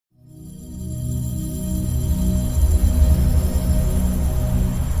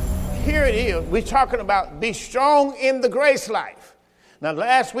it is. We're talking about be strong in the grace life. Now,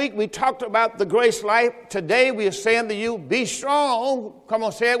 last week we talked about the grace life. Today we are saying to you, be strong. Come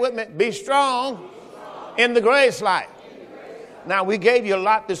on, say it with me. Be strong in the grace life. Now, we gave you a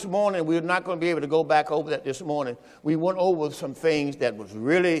lot this morning. We're not going to be able to go back over that this morning. We went over some things that was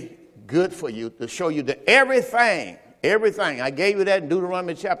really good for you to show you that everything, I gave you that in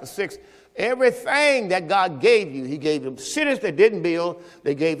Deuteronomy chapter 6. Everything that God gave you, he gave them cities that didn't build.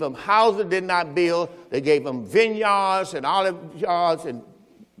 They gave them houses that did not build. They gave them vineyards and olive yards and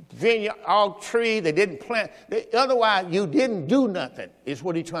vineyard, all trees they didn't plant. Otherwise, you didn't do nothing, is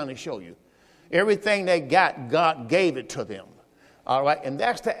what he's trying to show you. Everything they got, God gave it to them. All right, and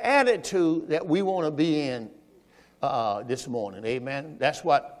that's the attitude that we want to be in this morning. Amen. That's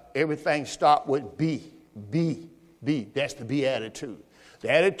what everything starts with. Be. That's the be attitude. The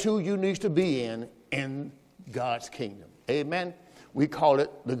attitude you need to be in God's kingdom. Amen. We call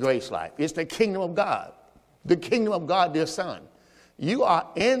it the grace life. It's the kingdom of God. The kingdom of God, dear son. You are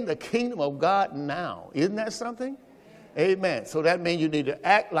in the kingdom of God now. Isn't that something? Amen. So that means you need to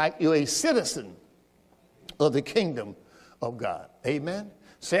act like you're a citizen of the kingdom of God. Amen.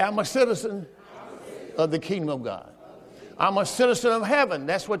 Say, I'm a citizen of the kingdom of God. I'm a citizen of heaven.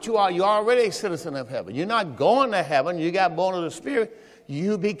 That's what you are. You're already a citizen of heaven. You're not going to heaven. You got born of the Spirit.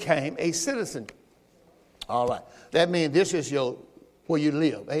 You became a citizen. All right. That means this is where you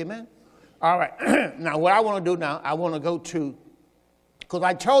live. Amen. All right. Now, what I want to do now, I want to go to, because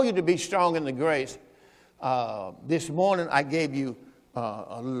I told you to be strong in the grace. This morning, I gave you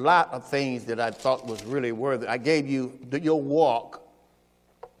a lot of things that I thought was really worthy. I gave you your walk.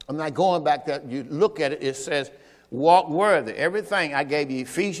 I'm not going back there. You look at it, it says, walk worthy. Everything. I gave you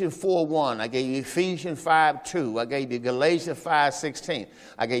Ephesians 4:1. I gave you Ephesians 5:2. I gave you Galatians 5:16.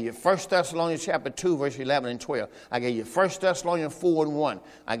 I gave you 1 Thessalonians chapter 2, verse 11 and 12. I gave you 1 Thessalonians 4:1.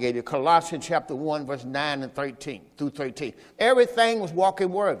 I gave you Colossians chapter 1, verse 9 and 13 through 13. Everything was walking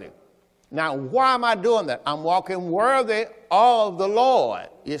worthy. Now, why am I doing that? I'm walking worthy of the Lord,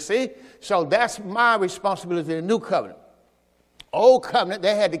 you see? So that's my responsibility in the new covenant. Old covenant,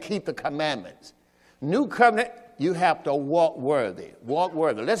 they had to keep the commandments. New covenant, you have to walk worthy. Walk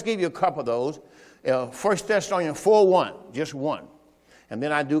worthy. Let's give you a couple of those. 1 Thessalonians 4:1, just one. And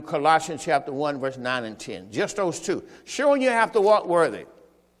then I do Colossians chapter 1, verse 9 and 10. Just those two. Showing you have to walk worthy.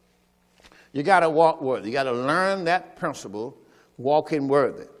 You got to walk worthy. You got to learn that principle, walking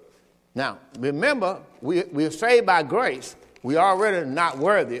worthy. Now, remember, we're saved by grace. We are already not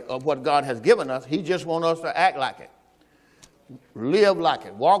worthy of what God has given us. He just wants us to act like it. Live like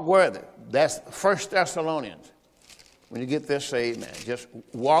it. Walk worthy. That's 1 Thessalonians. When you get this, say amen. Just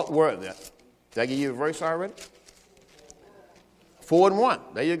walk worthy. Did I give you a verse already? 4:1.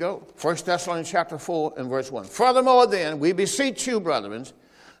 There you go. 1 Thessalonians chapter 4 and verse 1. Furthermore then, we beseech you, brethren,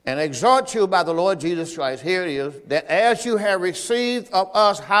 and exhort you by the Lord Jesus Christ, here it is, that as you have received of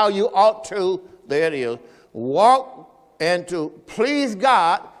us how you ought to, there it is, walk and to please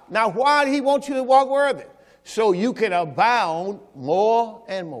God. Now, why do he want you to walk worthy? So you can abound more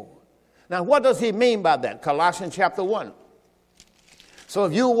and more. Now, what does he mean by that? Colossians chapter 1. So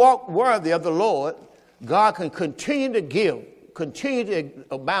if you walk worthy of the Lord, God can continue to give, continue to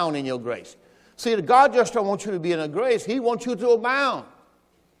abound in your grace. See, God just don't want you to be in a grace. He wants you to abound.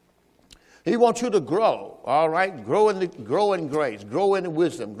 He wants you to grow, all right? Grow in grace, grow in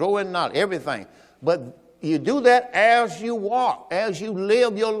wisdom, grow in knowledge, everything. But you do that as you walk, as you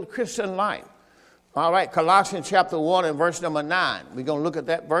live your Christian life. All right, Colossians chapter 1 and verse number 9. We're going to look at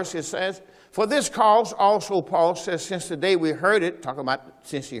that verse. It says, for this cause also, Paul says, since the day we heard it, talking about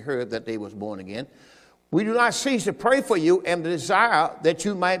since he heard that they was born again, we do not cease to pray for you and desire that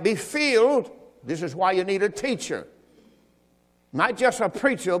you might be filled. This is why you need a teacher. Not just a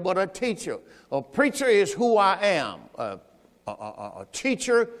preacher, but a teacher. A preacher is who I am. A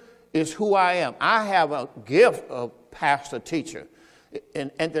teacher is who I am. I have a gift of pastor teacher.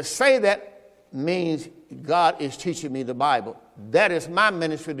 And to say that means God is teaching me the Bible. That is my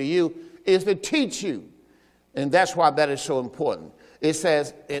ministry to you, is to teach you. And that's why that is so important. It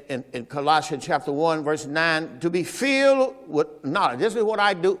says in Colossians chapter 1, verse 9, to be filled with knowledge. This is what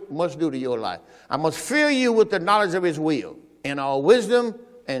I must do to your life. I must fill you with the knowledge of his will, in all wisdom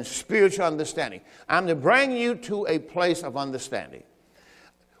and spiritual understanding. I'm to bring you to a place of understanding.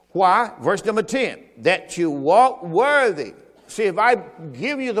 Why? Verse number 10, that you walk worthy. See, if I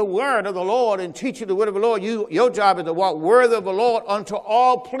give you the word of the Lord and teach you the word of the Lord, your job is to walk worthy of the Lord unto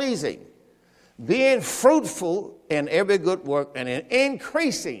all pleasing, being fruitful in every good work and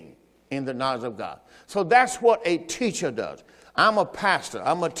increasing in the knowledge of God. So that's what a teacher does. I'm a pastor.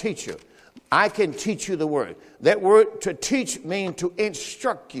 I'm a teacher. I can teach you the word. That word to teach means to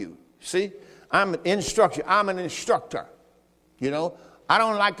instruct you. See, I'm an instructor. I'm an instructor. You know, I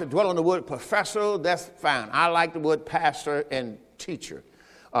don't like to dwell on the word professor. That's fine. I like the word pastor and teacher.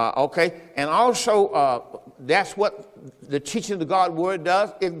 Okay, and also that's what the teaching of the God word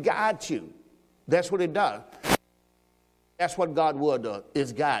does. It guides you. That's what it does. That's what God word does.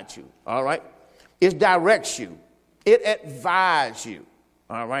 It guides you. All right, it directs you. It advises you.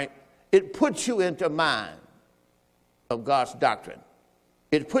 All right, it puts you into mind of God's doctrine.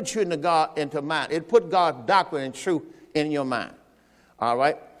 It puts you into mind. It put God's doctrine and truth in your mind. All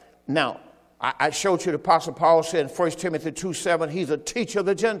right, now. I showed you the Apostle Paul said in 1 Timothy 2:7, he's a teacher of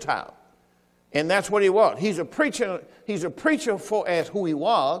the Gentiles. And that's what he was. He's a preacher for as who he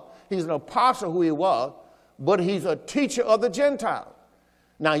was. He's an apostle who he was, but he's a teacher of the Gentiles.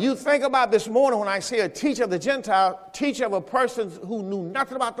 Now you think about this morning when I say a teacher of the Gentiles, teacher of a person who knew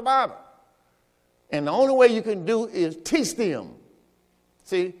nothing about the Bible. And the only way you can do is teach them.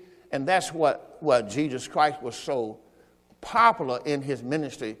 See, and that's what Jesus Christ was so popular in his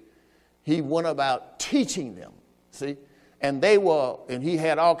ministry. He went about teaching them, see? And he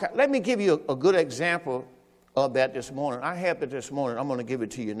had all kinds. Let me give you a good example of that this morning. I have it this morning. I'm going to give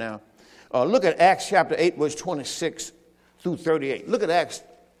it to you now. Look at Acts chapter 8, verse 26 through 38. Look at Acts.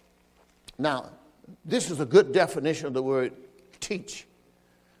 Now, this is a good definition of the word teach.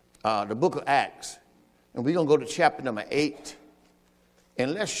 The book of Acts. And we're going to go to chapter number 8.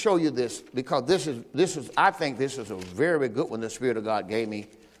 And let's show you this, because I think this is a very good one the Spirit of God gave me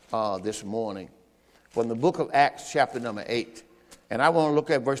this morning from the book of Acts chapter number 8. And I want to look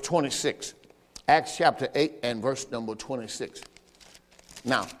at verse 26. Acts chapter 8 and verse number 26.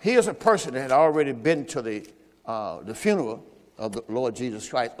 Now, here's a person that had already been to the funeral of the Lord Jesus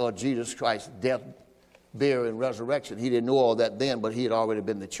Christ, or Jesus Christ's death, burial, and resurrection. He didn't know all that then, but he had already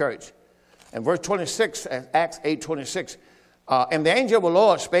been to church. And verse 26, Acts 8:26. And the angel of the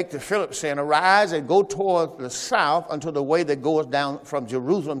Lord spake to Philip, saying, Arise and go toward the south unto the way that goeth down from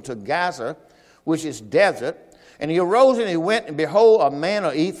Jerusalem to Gaza, which is desert. And he arose and he went, and behold, a man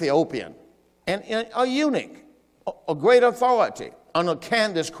of Ethiopian, and a eunuch, a great authority, under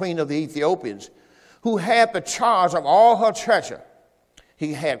Candace, queen of the Ethiopians, who had the charge of all her treasure.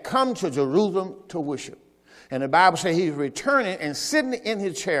 He had come to Jerusalem to worship. And the Bible says he's returning, and sitting in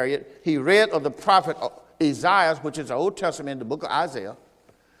his chariot, he read of the prophet Isaiah, which is the Old Testament, the book of Isaiah.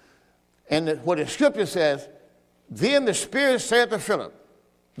 And what the scripture says, then the Spirit said to Philip,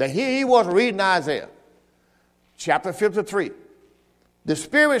 that here he was reading Isaiah, chapter 53. The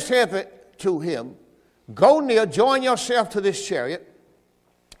Spirit said to him, Go near, join yourself to this chariot.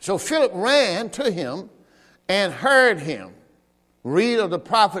 So Philip ran to him and heard him read of the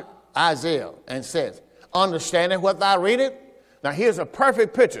prophet Isaiah, and says, Understanding what thou readest? Now here's a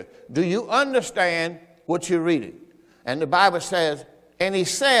perfect picture. Do you understand what you're reading? And the Bible says, and he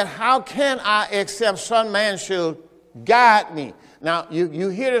said, How can I, except some man should guide me? Now, you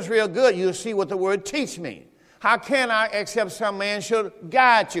hear this real good. You'll see what the word teach means. How can I, except some man should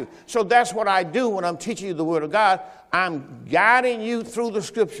guide you? So that's what I do when I'm teaching you the word of God. I'm guiding you through the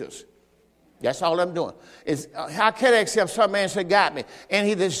scriptures. That's all I'm doing. How can I, except some man should guide me? And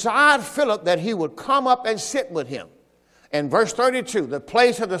he desired Philip that he would come up and sit with him. And verse 32, the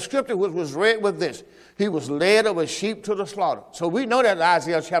place of the scripture which was read with this, he was led of a sheep to the slaughter. So we know that in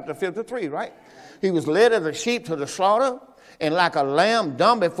Isaiah chapter 53, right? He was led of a sheep to the slaughter, and like a lamb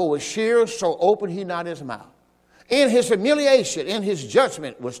dumb before his shearers, so opened he not his mouth. In his humiliation, in his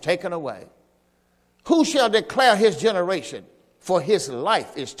judgment was taken away. Who shall declare his generation? For his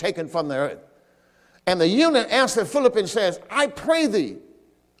life is taken from the earth. And the eunuch answered Philip and says, I pray thee,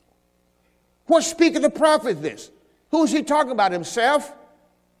 what speaketh the prophet this? Who is he talking about, himself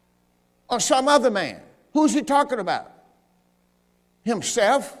or some other man? Who is he talking about?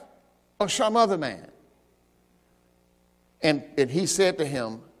 Himself or some other man? And he said to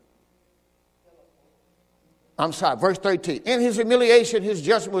him, verse 13, in his humiliation, his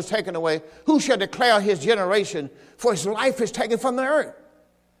judgment was taken away. Who shall declare his generation? For his life is taken from the earth.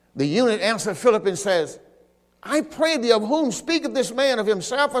 The eunuch answered Philip and says, I pray thee, of whom speaketh this man, of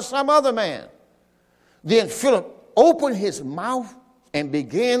himself or some other man? Then Philip opened his mouth and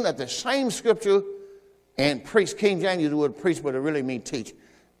began at the same scripture and preached. King James used the word preach, but it really means teach.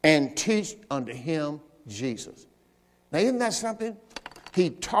 And teach unto him Jesus. Now, isn't that something? He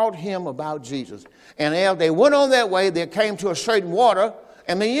taught him about Jesus. And as they went on that way, they came to a certain water,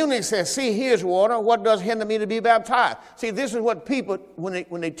 and the eunuch said, see, here's water. What does hinder me to be baptized? See, this is what people,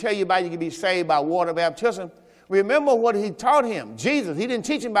 when they tell you about you can be saved by water baptism, remember what he taught him, Jesus. He didn't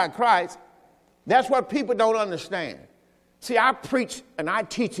teach him about Christ. That's what people don't understand. See, I preach and I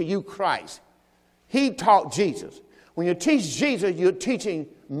teach to you Christ. He taught Jesus. When you teach Jesus, you're teaching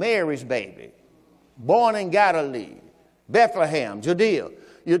Mary's baby, born in Galilee, Bethlehem, Judea.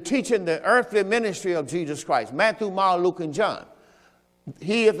 You're teaching the earthly ministry of Jesus Christ, Matthew, Mark, Luke, and John.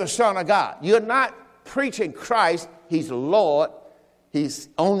 He is the Son of God. You're not preaching Christ. He's Lord. He's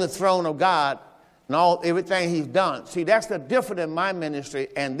on the throne of God and everything he's done. See, that's the difference in my ministry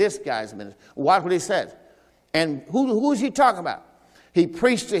and this guy's ministry. Watch what he says. And who is he talking about? He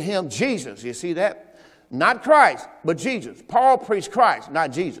preached to him Jesus. You see that? Not Christ, but Jesus. Paul preached Christ,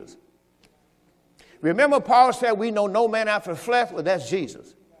 not Jesus. Remember, Paul said we know no man after the flesh? Well, that's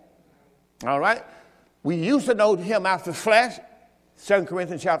Jesus. All right? We used to know him after the flesh, 2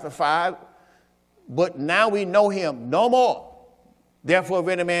 Corinthians chapter 5, but now we know him no more. Therefore, if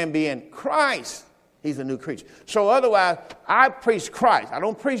any man be in Christ, he's a new creature. So otherwise, I preach Christ. I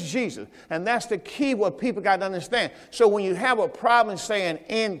don't preach Jesus. And that's the key what people got to understand. So when you have a problem saying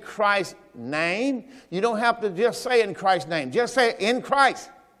in Christ's name, you don't have to just say in Christ's name. Just say in Christ.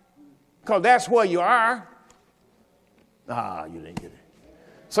 Because that's where you are. You didn't get it.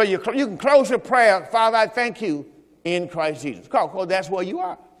 So you can close your prayer, Father, I thank you in Christ Jesus. Because that's where you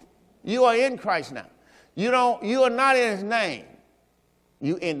are. You are in Christ now. You are not in his name.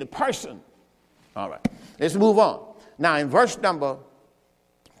 You in the person. All right. Let's move on. Now in verse number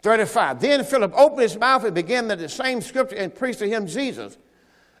 35. Then Philip opened his mouth and began the same scripture and preached to him Jesus.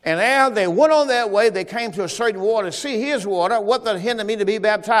 And as they went on their way, they came to a certain water. See, here's water. What does hinder me to be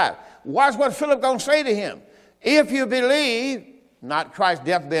baptized? Watch what Philip going to say to him. If you believe, not Christ's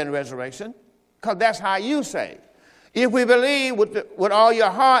death, burial, and resurrection, because that's how you say. If we believe with all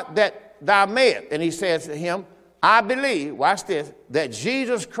your heart that thou mayest. And he says to him, I believe, watch this, that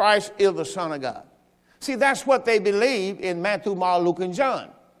Jesus Christ is the Son of God. See, that's what they believe in Matthew, Mark, Luke, and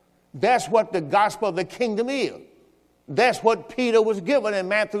John. That's what the gospel of the kingdom is. That's what Peter was given in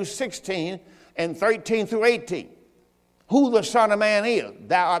Matthew 16 and 13 through 18. Who the Son of Man is.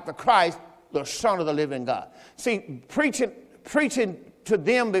 Thou art the Christ, the Son of the living God. See, preaching to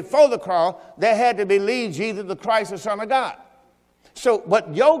them before the cross, they had to believe Jesus the Christ, the Son of God. So,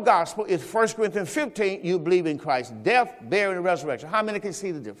 but your gospel is 1 Corinthians 15, you believe in Christ's death, burial, and resurrection. How many can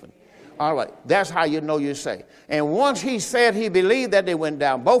see the difference? All right, that's how you know you're saved. And once he said he believed that, they went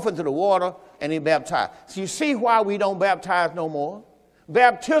down both into the water and he baptized. So you see why we don't baptize no more?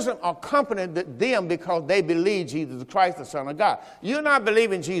 Baptism accompanied them because they believe Jesus Christ, the Son of God. You're not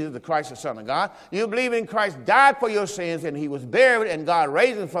believing Jesus the Christ, the Son of God. You believe in Christ died for your sins and he was buried and God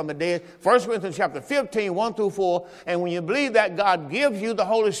raised him from the dead. 1 Corinthians chapter 15, 1 through 4. And when you believe that, God gives you the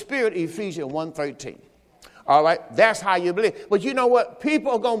Holy Spirit, Ephesians 1:13. All right, that's how you believe. But you know what?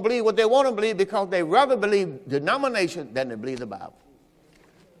 People are going to believe what they want to believe because they rather believe denomination than they believe the Bible.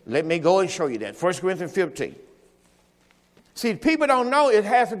 Let me go and show you that. 1 Corinthians 15. See, people don't know it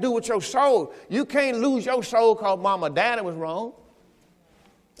has to do with your soul. You can't lose your soul because mom or daddy was wrong.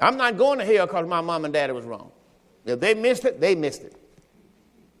 I'm not going to hell because my mom and daddy was wrong. If they missed it, they missed it.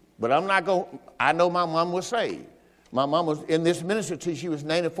 But I'm not going, I know my mom was saved. My mom was in this ministry till she was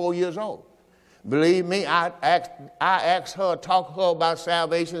 94 years old. Believe me, I ask her, talk to her about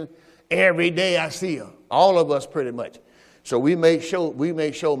salvation every day I see her. All of us pretty much. So we make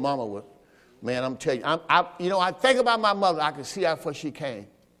sure mama was. Man, I'm telling you, I think about my mother. I can see how far she came.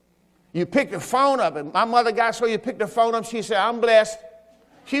 You pick the phone up, and my mother got so you pick the phone up, she said, I'm blessed.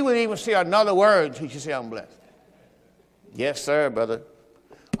 She wouldn't even say another word until she said, I'm blessed. Yes, sir, brother.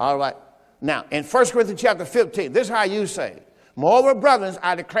 All right. Now, in 1 Corinthians chapter 15, this is how you say, moreover, brothers,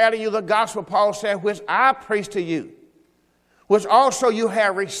 I declare to you the gospel, Paul said, which I preach to you, which also you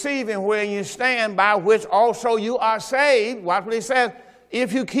have received and wherein you stand, by which also you are saved. Watch what he says.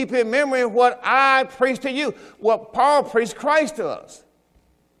 If you keep in memory what I preached to you, what Paul preached Christ to us,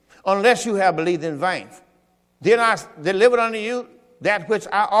 unless you have believed in vain. Then I delivered unto you that which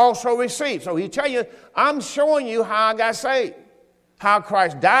I also received. So he tell you, I'm showing you how I got saved, how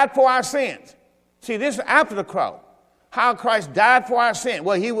Christ died for our sins. See, this is after the cross. How Christ died for our sins.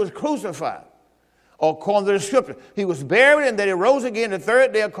 Well, he was crucified, according to the scripture. He was buried and then he rose again the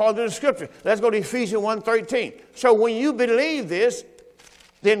third day according to the scripture. Let's go to Ephesians 1:13. So when you believe this,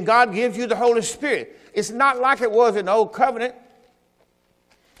 then God gives you the Holy Spirit. It's not like it was in the Old Covenant.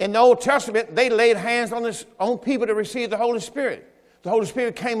 In the Old Testament, they laid hands on people to receive the Holy Spirit. The Holy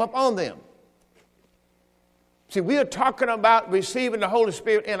Spirit came up on them. See, we are talking about receiving the Holy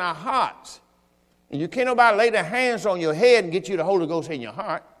Spirit in our hearts. And you can't nobody lay their hands on your head and get you the Holy Ghost in your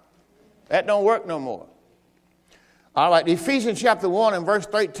heart. That don't work no more. All right, Ephesians chapter 1 and verse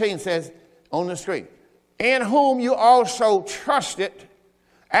 13 says on the screen, in whom you also trusted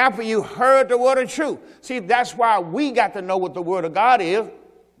after you heard the word of truth. See, that's why we got to know what the word of God is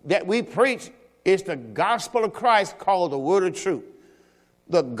that we preach It's the gospel of Christ called the word of truth.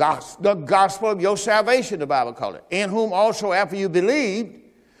 The gospel of your salvation, the Bible calls it. In whom also after you believed,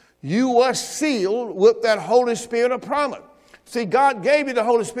 you were sealed with that Holy Spirit of promise. See, God gave you the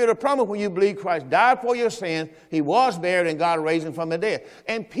Holy Spirit of promise when you believe Christ died for your sins. He was buried and God raised him from the dead.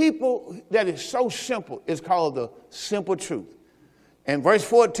 And people, that is so simple, is called the simple truth. And verse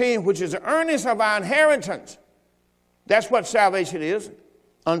 14, which is the earnest of our inheritance. That's what salvation is,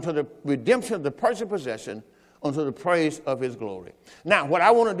 unto the redemption of the personal possession, unto the praise of his glory. Now, what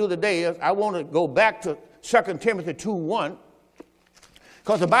I want to do today is I want to go back to 2 Timothy 2:1,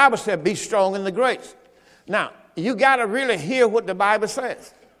 because the Bible said, be strong in the grace. Now, you got to really hear what the Bible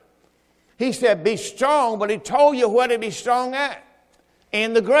says. He said, be strong, but he told you where to be strong at,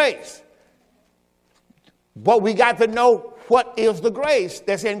 in the grace. But we got to know what is the grace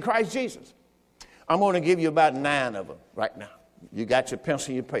that's in Christ Jesus. I'm going to give you about 9 of them right now. You got your pencil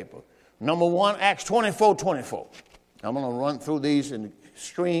and your paper. Number 1, Acts 24:24. I'm going to run through these and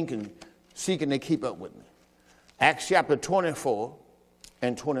screen and see can they keep up with me. Acts chapter 24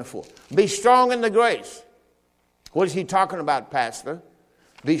 and 24. Be strong in the grace. What is he talking about, Pastor?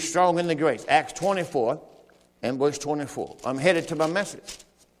 Be strong in the grace. Acts 24 and verse 24. I'm headed to my message.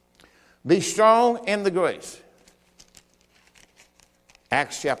 Be strong in the grace.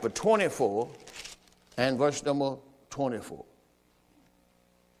 Acts chapter 24 and verse number 24.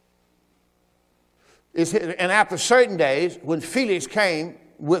 And after certain days, when Felix came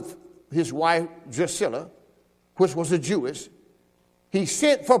with his wife Drusilla, which was a Jewess, he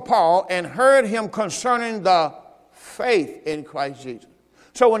sent for Paul and heard him concerning the faith in Christ Jesus.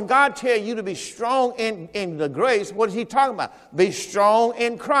 So when God tells you to be strong in the grace, what is he talking about? Be strong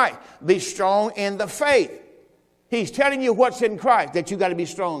in Christ. Be strong in the faith. He's telling you what's in Christ that you got to be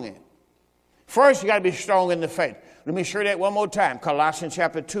strong in. First, you got to be strong in the faith. Let me show that one more time. Colossians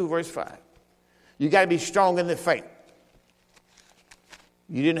chapter 2, verse 5. You got to be strong in the faith.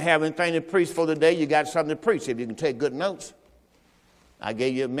 You didn't have anything to preach for today. You got something to preach if you can take good notes. I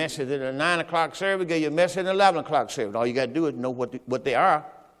gave you a message in the 9 o'clock service, gave you a message in the 11 o'clock service. All you got to do is know what they are.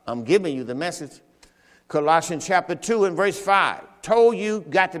 I'm giving you the message. Colossians chapter 2 and verse 5. Told you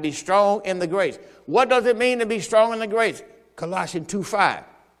got to be strong in the grace. What does it mean to be strong in the grace? Colossians 2:5.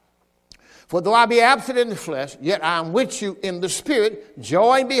 For though I be absent in the flesh, yet I am with you in the spirit,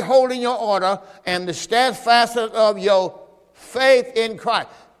 joy in beholding your order and the steadfastness of your faith in Christ.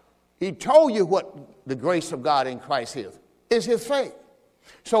 He told you what the grace of God in Christ is. It's his faith.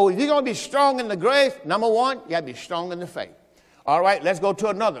 So if you're going to be strong in the grace, number 1, you got to be strong in the faith. All right, let's go to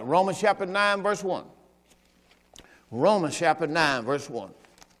another. Romans chapter 9, verse 1. Romans chapter 9, verse 1.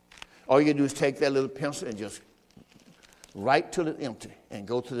 All you got to do is take that little pencil and just write till it's empty and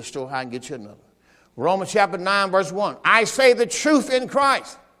go to the storehouse and get you another. Romans chapter 9, verse 1. I say the truth in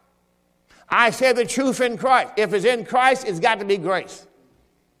Christ. I say the truth in Christ. If it's in Christ, it's got to be grace.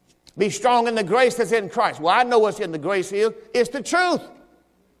 Be strong in the grace that's in Christ. Well, I know what's in the grace is. It's the truth.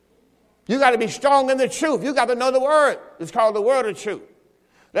 You got to be strong in the truth. You got to know the word. It's called the word of truth.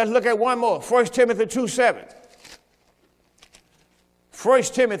 Let's look at one more. 1 Timothy 2:7. 1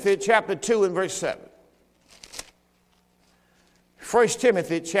 Timothy chapter 2 and verse 7. 1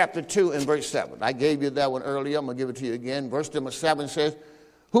 Timothy chapter 2 and verse 7. I gave you that one earlier. I'm going to give it to you again. Verse number 7 says,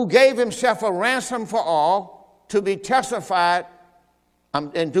 who gave himself a ransom for all to be testified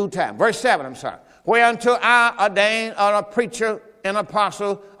in due time. Verse 7, I'm sorry. Whereunto I ordain a preacher, an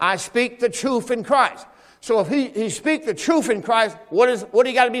apostle, I speak the truth in Christ. So if he speak the truth in Christ, what do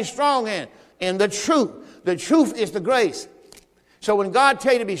you got to be strong in? In the truth. The truth is the grace. So when God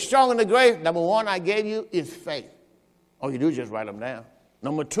tell you to be strong in the grace, number 1 I gave you is faith. All you do is just write them down.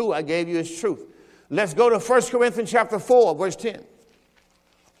 Number 2 I gave you is truth. Let's go to 1 Corinthians chapter 4, verse 10.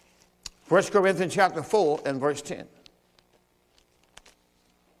 1 Corinthians chapter 4 and verse 10.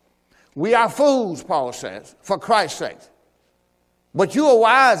 We are fools, Paul says, for Christ's sake. But you are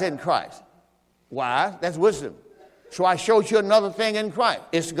wise in Christ. Wise, that's wisdom. So I showed you another thing in Christ.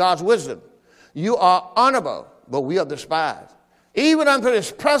 It's God's wisdom. You are honorable, but we are despised. Even unto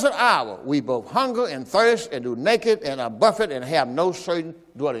this present hour, we both hunger and thirst and do naked and are buffeted and have no certain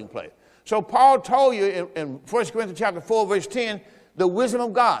dwelling place. So Paul told you in 1 Corinthians chapter 4, verse 10, the wisdom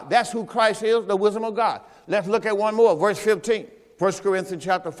of God. That's who Christ is, the wisdom of God. Let's look at one more, verse 15. 1 Corinthians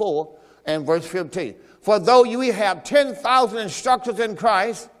chapter 4 and verse 15. For though you have 10,000 instructors in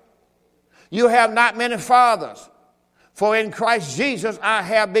Christ, you have not many fathers. For in Christ Jesus I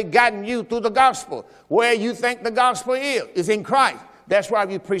have begotten you through the gospel. Where you think the gospel is in Christ. That's why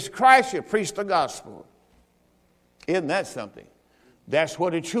if you preach Christ, you preach the gospel. Isn't that something? That's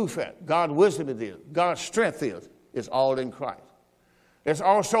what the truth is. God's wisdom is. God's strength is. It's all in Christ. Let's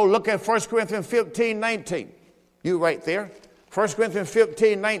also look at 1 Corinthians 15:19. You right there. 1 Corinthians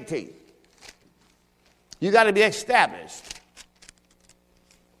 15:19. You got to be established.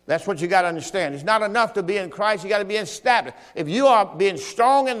 That's what you got to understand. It's not enough to be in Christ. You got to be established. If you are being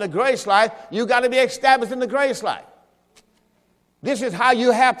strong in the grace life, you got to be established in the grace life. This is how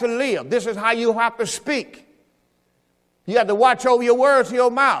you have to live. This is how you have to speak. You have to watch over your words in your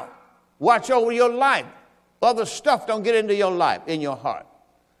mouth. Watch over your life. Other stuff don't get into your life, in your heart.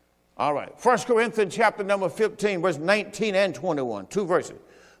 All right. 1 Corinthians chapter number 15, verse 19 and 21. 2 verses.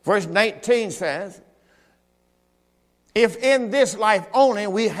 Verse 19 says, if in this life only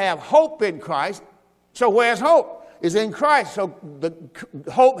we have hope in Christ, so where's hope? It's in Christ. So the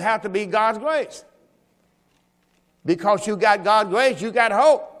hope has to be God's grace. Because you got God's grace, you got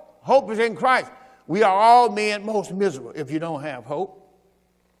hope. Hope is in Christ. We are all men most miserable if you don't have hope.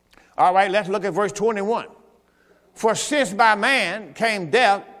 All right, let's look at verse 21. For since by man came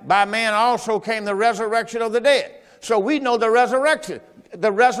death, by man also came the resurrection of the dead. So we know the resurrection.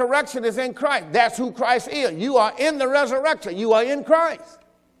 The resurrection is in Christ. That's who Christ is. You are in the resurrection. You are in Christ.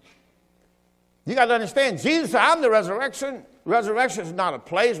 You got to understand, Jesus said, I'm the resurrection. Resurrection is not a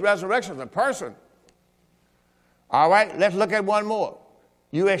place. Resurrection is a person. All right, let's look at one more.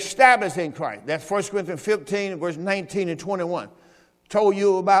 You established in Christ. That's 1 Corinthians 15, verse 19 and 21. Told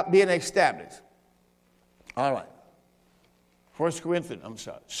you about being established. All right. 2 Corinthians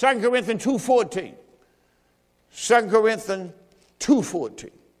 2:14. 2 Corinthians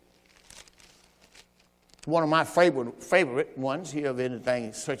 2:14. One of my favorite ones here of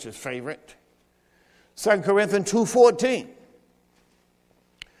anything such as favorite. 2 Corinthians 2:14.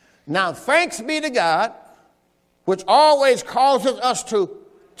 Now thanks be to God, which always causes us to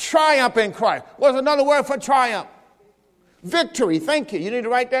triumph in Christ. What's another word for triumph? Victory. Thank you. You need to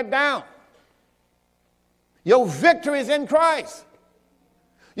write that down. Your victory is in Christ.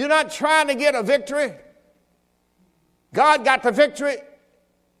 You're not trying to get a victory. God got the victory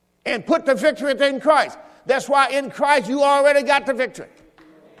and put the victory in Christ. That's why in Christ you already got the victory.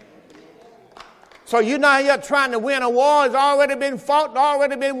 So you're not here trying to win a war. It's already been fought,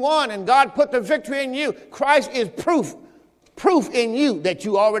 already been won, and God put the victory in you. Christ is proof in you that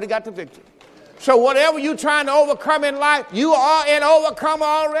you already got the victory. So whatever you're trying to overcome in life, you are an overcomer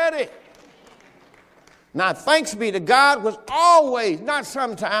already. Now, thanks be to God, which always, not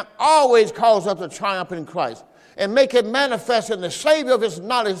sometimes, always calls us to triumph in Christ and make it manifest in the Savior of his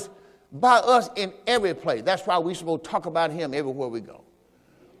knowledge by us in every place. That's why we're supposed to talk about him everywhere we go.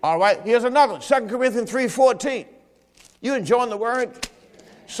 All right, here's another one, 2 Corinthians 3:14. You enjoying the word?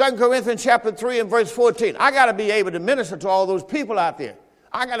 2 Corinthians chapter 3 and verse 14. I got to be able to minister to all those people out there.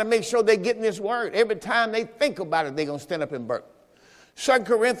 I got to make sure they're getting this word. Every time they think about it, they're going to stand up and burp. 2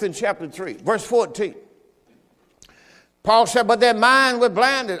 Corinthians chapter 3, verse 14. Paul said, but their mind was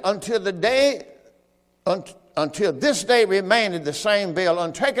blinded until this day remained the same veil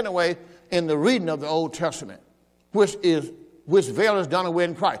untaken away in the reading of the Old Testament, which veil is done away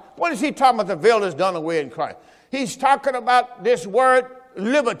in Christ. What is he talking about, the veil is done away in Christ? He's talking about this word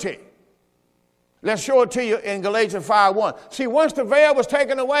liberty. Let's show it to you in Galatians 5:1. See, once the veil was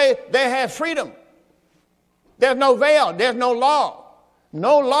taken away, they had freedom. There's no veil. There's no law.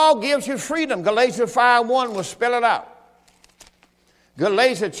 No law gives you freedom. Galatians 5:1 will spell it out.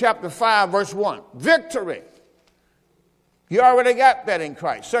 Galatians chapter 5, verse 1. Victory. You already got that in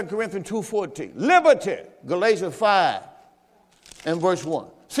Christ. 2 Corinthians 2:14. Liberty. Galatians 5 and verse 1.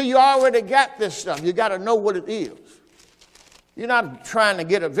 See, you already got this stuff. You got to know what it is. You're not trying to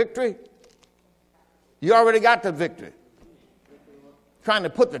get a victory. You already got the victory. Trying to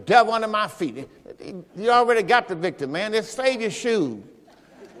put the devil under my feet. You already got the victory, man. Just save your shoes.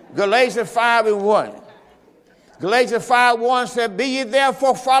 Galatians 5 and 1. Galatians 5:1 said, be ye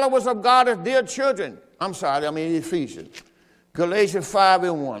therefore followers of God as dear children. Ephesians. Galatians 5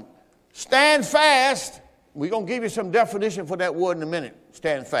 and 1. Stand fast. We're going to give you some definition for that word in a minute.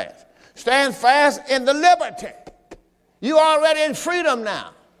 Stand fast. Stand fast in the liberty. You're already in freedom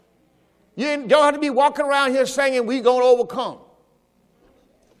now. You don't have to be walking around here saying we're going to overcome.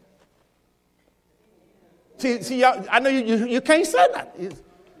 See, I know you can't say that.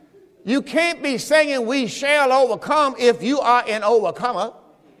 You can't be singing we shall overcome if you are an overcomer.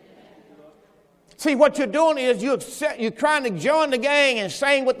 See, what you're doing is you're trying to join the gang and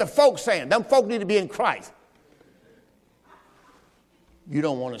sing what the folks saying. Them folk need to be in Christ. You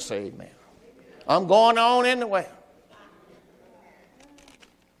don't want to say amen. I'm going on anyway.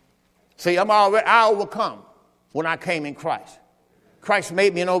 See, I overcome when I came in Christ. Christ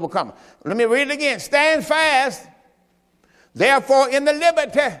made me an overcomer. Let me read it again. Stand fast, therefore, in the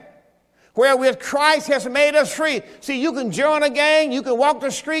liberty Wherewith Christ has made us free. See, you can join a gang, you can walk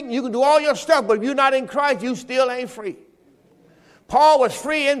the street, and you can do all your stuff, but if you're not in Christ, you still ain't free. Paul was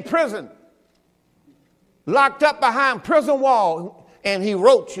free in prison, locked up behind prison wall, and he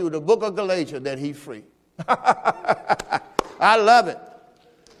wrote you the book of Galatians that he's free. I love it,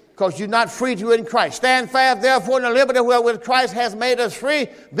 because you're not free to in Christ. Stand fast, therefore, in the liberty wherewith Christ has made us free.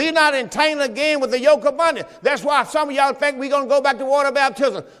 Be not entangled again with the yoke of bondage. That's why some of y'all think we're going to go back to water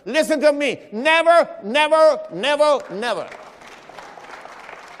baptism. Listen to me. Never, never, never, never.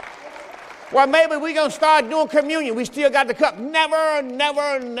 Well, maybe we're going to start doing communion. We still got the cup. Never,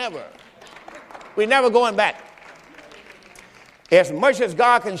 never, never. We're never going back. As much as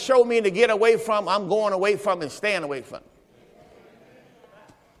God can show me to get away from, I'm going away from and staying away from.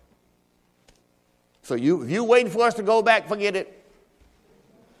 So if you waiting for us to go back, forget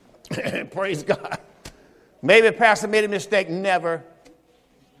it. Praise God. Maybe Pastor made a mistake. Never.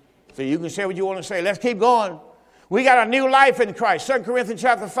 So you can say what you want to say. Let's keep going. We got a new life in Christ. 2 Corinthians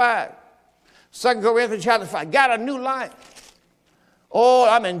chapter 5. 2 Corinthians chapter 5. Got a new life. Oh,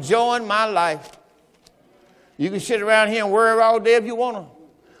 I'm enjoying my life. You can sit around here and worry all day if you want to.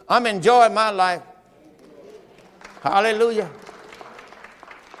 I'm enjoying my life. Hallelujah.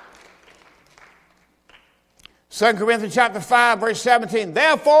 2 Corinthians chapter 5, verse 17.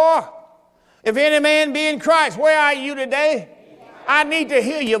 Therefore, if any man be in Christ, where are you today? I need to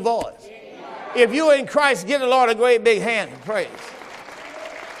hear your voice. If you're in Christ, give the Lord a great big hand of praise.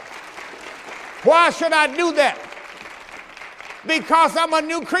 Why should I do that? Because I'm a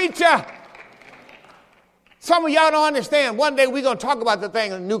new creature. Some of y'all don't understand. One day we're going to talk about the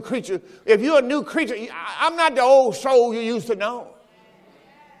thing, a new creature. If you're a new creature, I'm not the old soul you used to know.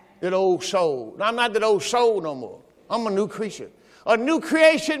 That old soul. I'm not that old soul no more. I'm a new creature. A new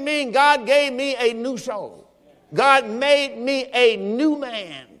creation means God gave me a new soul. God made me a new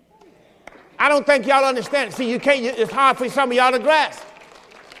man. I don't think y'all understand it. See, it's hard for some of y'all to grasp.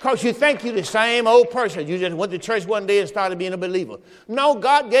 Because you think you're the same old person. You just went to church one day and started being a believer. No,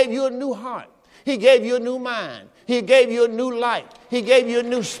 God gave you a new heart. He gave you a new mind. He gave you a new life. He gave you a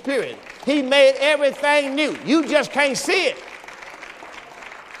new spirit. He made everything new. You just can't see it.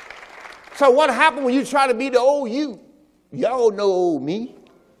 So what happened when you try to be the old you? Y'all know old me.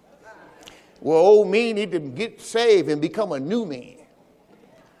 Well, old me need to get saved and become a new man.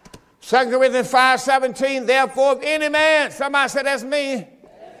 2 Corinthians 5:17, therefore, if any man, somebody said that's me.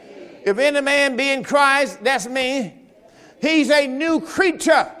 If any man be in Christ, that's me. He's a new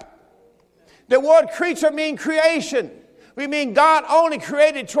creature. The word creature means creation. We mean God only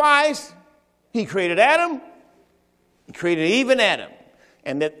created twice. He created Adam. He created Eve and Adam.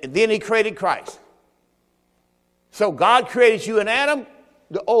 And then he created Christ. So God created you in Adam,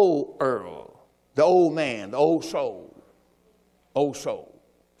 the old Earl, the old man, the old soul. Old soul.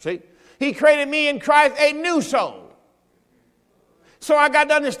 See? He created me in Christ a new soul. So I got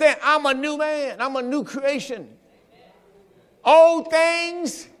to understand, I'm a new man. I'm a new creation. Old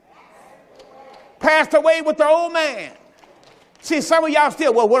things passed away with the old man. See, some of y'all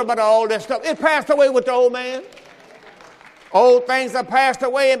still, well, what about all that stuff? It passed away with the old man. Old things are passed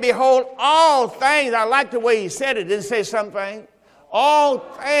away, and behold, all things, I like the way he said it, didn't say something. All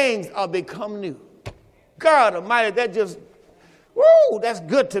things are become new. God Almighty, that just, woo, that's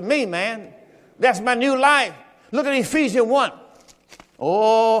good to me, man. That's my new life. Look at Ephesians 1.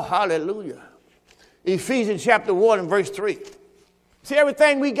 Oh, hallelujah. Ephesians chapter 1 and verse 3. See,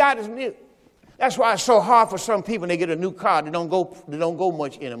 everything we got is new. That's why it's so hard for some people when they get a new car. They don't go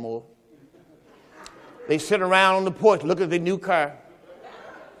much anymore. They sit around on the porch, look at their new car.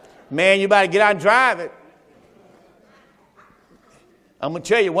 Man, you better get out and drive it. I'm going to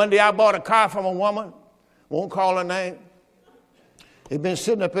tell you, one day I bought a car from a woman, won't call her name. It's been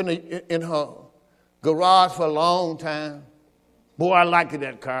sitting up in her garage for a long time. Boy, I liked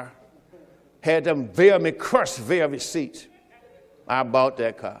that car. Had them crushed velvet seats. I bought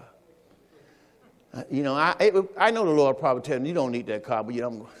that car. You know, I know the Lord probably tell me, you don't need that car, but you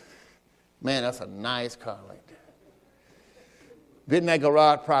know, man, that's a nice car like that. Been in that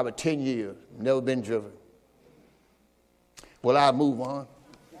garage probably 10 years, never been driven. Well, I'll move on.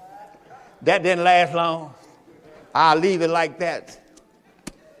 That didn't last long. I'll leave it like that.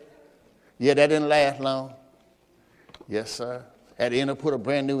 Yeah, that didn't last long. Yes, sir. At the end, I put a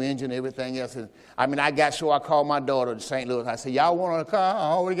brand new engine and everything else. I mean, I called my daughter in St. Louis. I said, y'all want a car?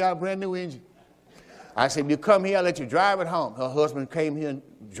 I already got a brand new engine. I said, if you come here, I'll let you drive it home. Her husband came here and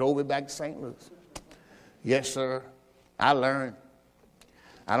drove it back to St. Louis. Yes, sir. I learned.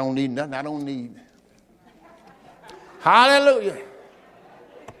 I don't need nothing I don't need. Hallelujah.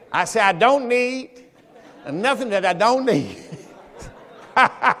 I said, I don't need nothing that I don't need.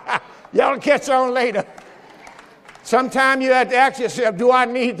 Y'all catch on later. Sometimes you have to ask yourself, do I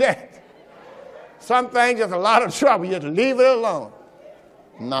need that? Some things is a lot of trouble. You just leave it alone.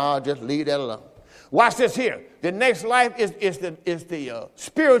 No, just leave that alone. Watch this here. The next life is the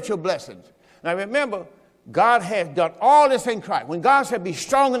spiritual blessings. Now remember, God has done all this in Christ. When God said be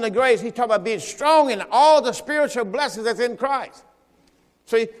strong in the grace, he's talking about being strong in all the spiritual blessings that's in Christ.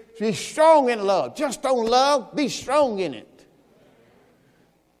 See, be strong in love. Just don't love, be strong in it.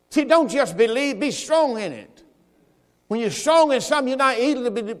 See, don't just believe, be strong in it. When you're strong in something, you're not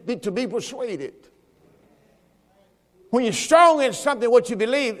easily to be persuaded. When you're strong in something, what you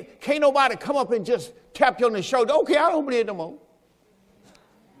believe, can't nobody come up and just tap you on the shoulder. Okay, I don't believe no more.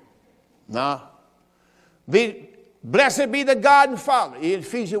 Nah. Blessed be the God and Father,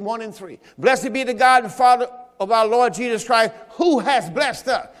 Ephesians 1 and 3. Blessed be the God and Father of our Lord Jesus Christ, who has blessed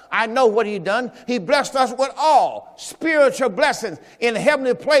us. I know what he done. He blessed us with all spiritual blessings in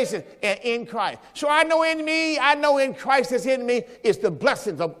heavenly places and in Christ. So I know in Christ that's in me is the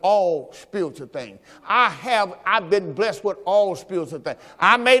blessings of all spiritual things. I've been blessed with all spiritual things.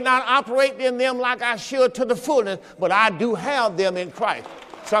 I may not operate in them like I should to the fullness, but I do have them in Christ.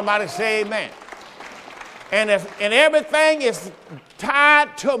 Somebody say amen. And everything is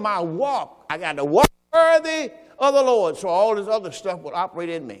tied to my walk. I got to walk worthy of the Lord, so all this other stuff will operate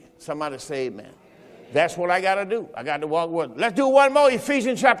in me. Somebody say amen. That's what I got to do. I got to walk worthy. Let's do one more.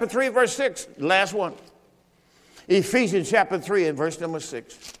 Ephesians chapter 3, verse 6. Last one. Ephesians chapter 3 and verse number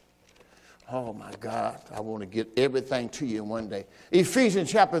 6. Oh, my God. I want to get everything to you in one day.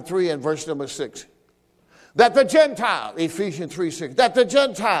 Ephesians chapter 3 and verse number 6. That the Gentile, Ephesians 3, 6, that the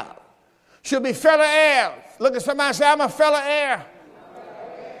Gentile should be fellow heirs. Look at somebody and say, I'm a fellow heir.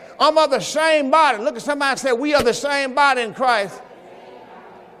 I'm of the same body. Look at somebody and say, we are the same body in Christ.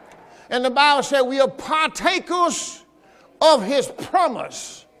 And the Bible said we are partakers of his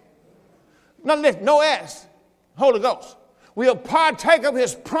promise. Now listen, no S, Holy Ghost. We are partakers of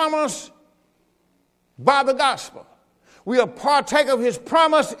his promise by the gospel. We are partakers of his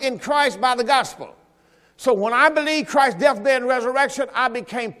promise in Christ by the gospel. So when I believe Christ's death, burial, and resurrection, I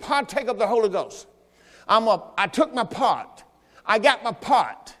became partaker of the Holy Ghost. I took my part. I got my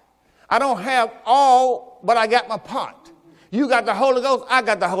part. I don't have all, but I got my part. You got the Holy Ghost, I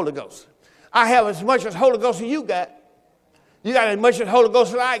got the Holy Ghost. I have as much as Holy Ghost as you got. You got as much as Holy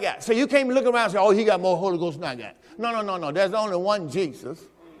Ghost as I got. So you can't look around and say, oh, he got more Holy Ghost than I got. No. There's only one Jesus.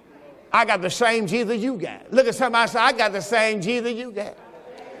 I got the same Jesus you got. Look at somebody and say, I got the same Jesus you got.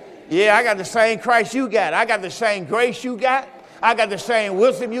 Yeah, I got the same Christ you got. I got the same grace you got. I got the same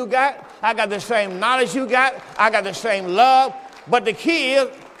wisdom you got. I got the same knowledge you got. I got the same love. But the key is,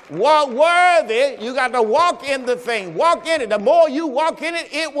 walk worthy. You got to walk in the thing. Walk in it. The more you walk in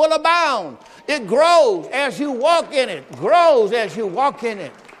it, it will abound. It grows as you walk in it. Grows as you walk in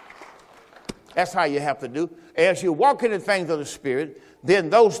it. That's how you have to do. As you walk in the things of the Spirit, then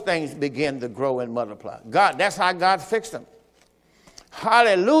those things begin to grow and multiply. God, that's how God fixed them.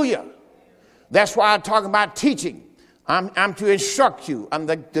 Hallelujah. That's why I'm talking about teaching. I'm to instruct you. I'm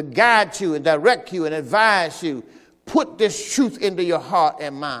to guide you and direct you and advise you. Put this truth into your heart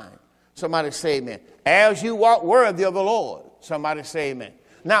and mind. Somebody say amen. As you walk worthy of the Lord. Somebody say amen.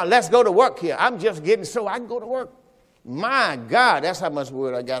 Now let's go to work here. I'm just getting so I can go to work. My God, that's how much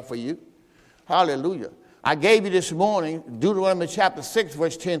word I got for you. Hallelujah. I gave you this morning Deuteronomy chapter 6,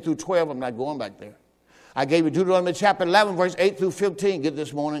 verse 10 through 12. I'm not going back there. I gave you Deuteronomy chapter 11, verse 8 through 15. Get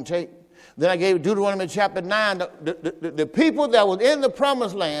this morning tape. Then I gave you Deuteronomy chapter 9. The people that was in the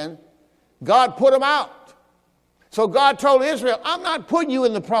promised land, God put them out. So God told Israel, I'm not putting you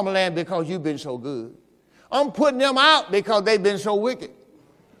in the promised land because you've been so good. I'm putting them out because they've been so wicked.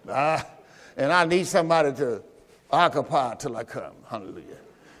 And I need somebody to occupy till I come. Hallelujah.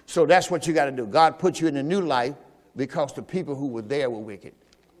 So that's what you got to do. God put you in a new life because the people who were there were wicked.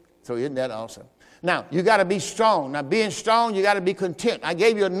 So isn't that awesome? Now, you got to be strong. Now, being strong, you got to be content. I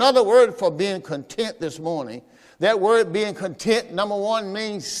gave you another word for being content this morning. That word being content, number one,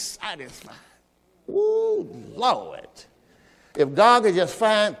 means satisfied. Ooh, Lord. If God could just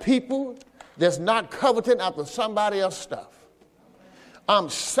find people that's not coveting after somebody else's stuff. I'm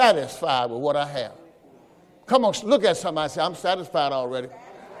satisfied with what I have. Come on, look at somebody and say, I'm satisfied already.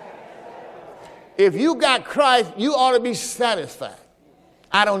 If you got Christ, you ought to be satisfied.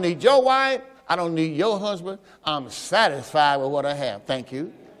 I don't need your wife. I don't need your husband. I'm satisfied with what I have. Thank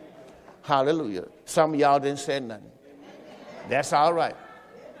you. Hallelujah. Some of y'all didn't say nothing. That's all right.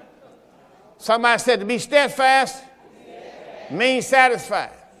 Somebody said to be steadfast means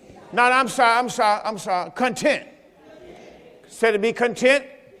satisfied. No, I'm sorry. Content. Said to be content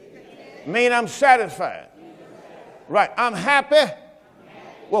mean I'm satisfied. Right. I'm happy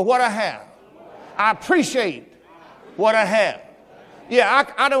Well, what I have. I appreciate what I have. Yeah,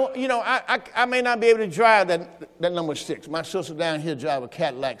 I don't, you know, I may not be able to drive that number 6. My sister down here drive a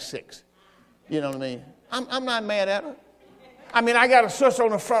Cadillac 6. You know what I mean? I'm not mad at her. I mean, I got a sister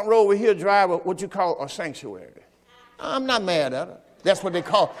on the front row over here drive what you call a Sanctuary. I'm not mad at her. That's what they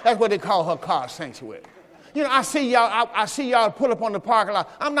call her car, Sanctuary. You know, I see y'all pull up on the parking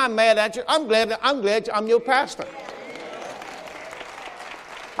lot. I'm not mad at you. I'm glad I'm your pastor.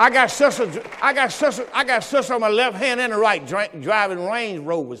 I got sisters on my left hand and the right driving Range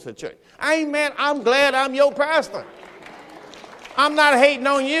Rovers to church. I ain't mad. I'm glad I'm your pastor. I'm not hating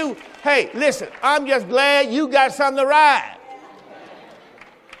on you. Hey, listen, I'm just glad you got something to ride.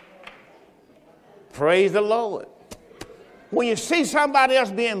 Praise the Lord. When you see somebody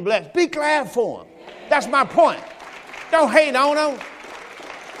else being blessed, be glad for them. That's my point. Don't hate on them.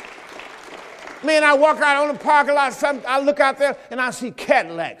 Man, I walk out on the parking lot, I look out there, and I see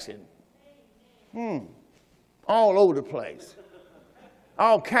Cadillacs all over the place.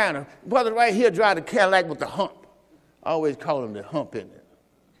 All kind of. Brother right here drive the Cadillac with the hump. I always call him the hump in it.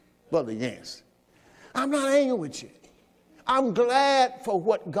 Brother Yance. I'm not angry with you. I'm glad for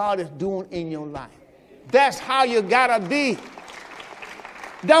what God is doing in your life. That's how you gotta be.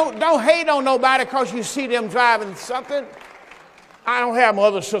 Don't hate on nobody because you see them driving something. I don't have my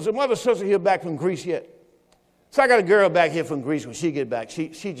other sister. My other sister here back from Greece yet. So I got a girl back here from Greece. When she get back, she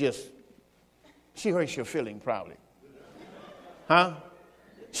hurts your feeling probably. Huh?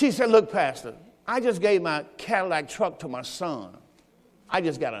 She said, look, Pastor, I just gave my Cadillac truck to my son. I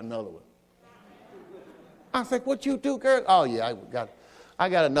just got another one. I said, what you do, girl? Oh, yeah, I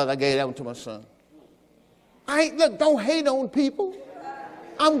got another. I gave that one to my son. Look, don't hate on people.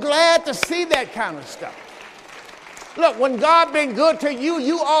 I'm glad to see that kind of stuff. Look, when God been good to you,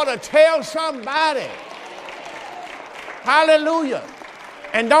 you ought to tell somebody. Hallelujah.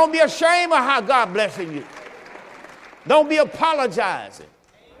 And don't be ashamed of how God blessing you. Don't be apologizing.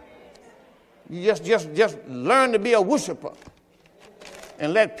 You just learn to be a worshiper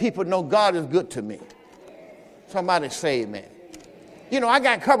and let people know God is good to me. Somebody say amen. You know, I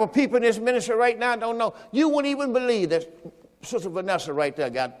got a couple people in this ministry right now don't know. You wouldn't even believe that Sister Vanessa right there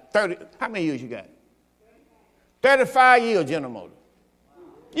got 30. How many years you got? 35 years, General Motors.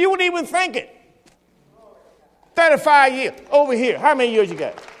 You wouldn't even think it. 35 years. Over here, how many years you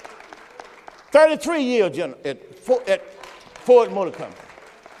got? 33 years at Ford Motor Company.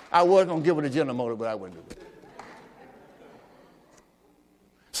 I was going to give it to General Motors, but I wouldn't do it.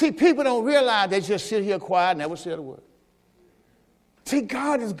 See, people don't realize they just sit here quiet and never say a word. See,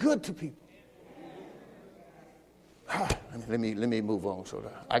 God is good to people. Let me move on. So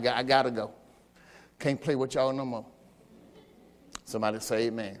I got to go. Can't play with y'all no more. Somebody say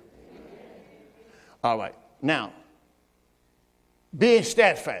amen. All right. Now, being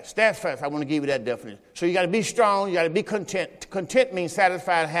steadfast. Steadfast, I want to give you that definition. So you got to be strong. You got to be content. Content means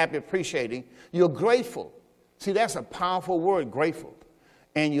satisfied, happy, appreciating. You're grateful. See, that's a powerful word, grateful.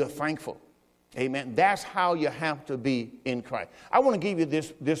 And you're thankful. Amen. That's how you have to be in Christ. I want to give you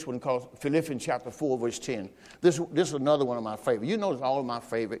this one called Philippians chapter 4, verse 10. This is another one of my favorites. You notice all of my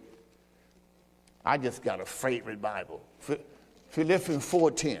favorite. I just got a favorite Bible. Philippians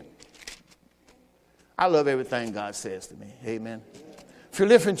 4:10. I love everything God says to me. Amen.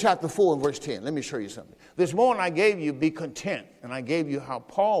 Philippians chapter 4 and verse 10. Let me show you something. This morning I gave you be content. And I gave you how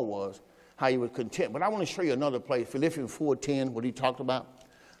Paul was, how he was content. But I want to show you another place. Philippians 4:10, what he talked about.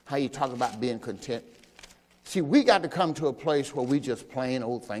 How he talked about being content. See, we got to come to a place where we just plain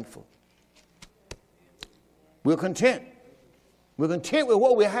old thankful. We're content. We're content with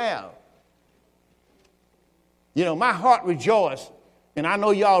what we have. You know, my heart rejoiced, and I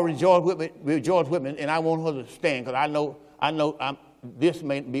know y'all rejoice with me, and I want her to stand, because I know this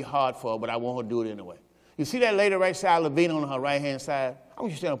may be hard for her, but I want her to do it anyway. You see that lady right side, Lavina, on her right-hand side? I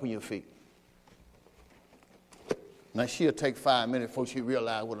want you to stand up on your feet. Now, she'll take 5 minutes before she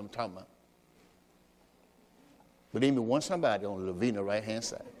realizes what I'm talking about. But even want somebody on Lavina right-hand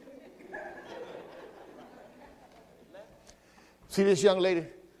side. See this young lady?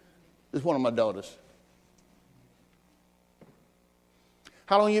 This is one of my daughters.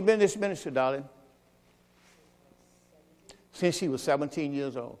 How long you been in this ministry, darling? Since she was 17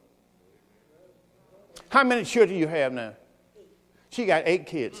 years old. How many children you have now? She got 8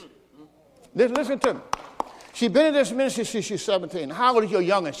 kids. Listen to me. She's been in this ministry since she's 17. How old is your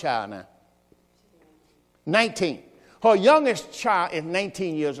youngest child now? 19. Her youngest child is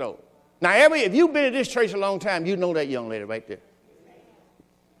 19 years old. Now, if you've been in this church a long time, you know that young lady right there.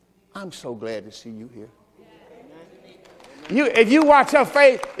 I'm so glad to see you here. If you watch her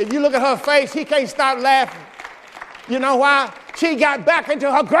face, if you look at her face, she can't stop laughing. You know why? She got back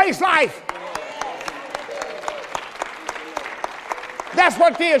into her grace life. That's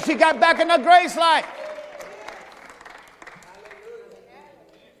what it is. She got back in her grace life.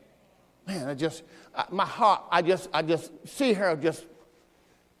 Man, my heart, I just see her just,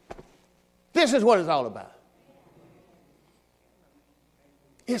 this is what it's all about.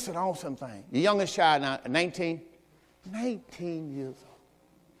 It's an awesome thing. The youngest child now, 19 years old.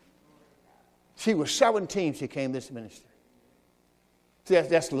 She was 17, she came to this ministry. See,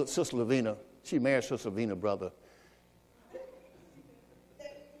 that's Sister Lavina. She married Sister Lavina's brother.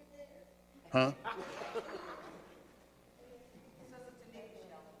 Huh?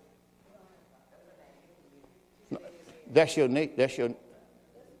 No, that's your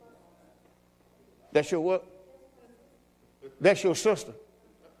what? That's your sister.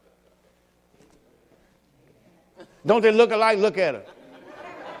 Don't they look alike? Look at her.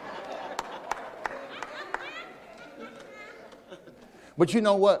 But you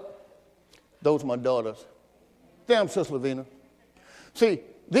know what? Those are my daughters. Damn, Sister Lavina. See,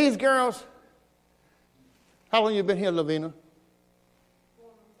 these girls, how long you been here, Lavina?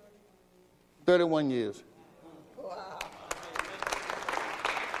 31 years. Wow.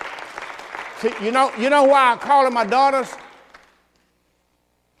 See, you know why I call them my daughters?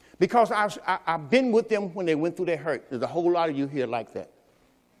 Because I've been with them when they went through their hurt. There's a whole lot of you here like that.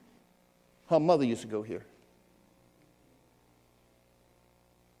 Her mother used to go here.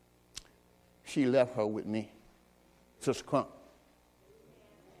 She left her with me, Sister Crump.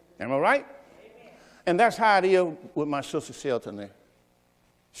 Am I right? Amen. And that's how it is with my sister Shelton there.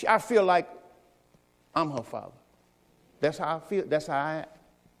 I feel like I'm her father. That's how I feel. That's how I act.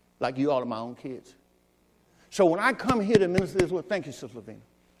 Like you all are my own kids. So when I come here to minister this word, thank you, Sister Lavina.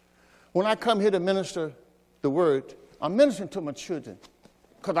 When I come here to minister the word, I'm ministering to my children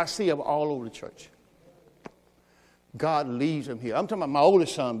because I see them all over the church. God leaves them here. I'm talking about my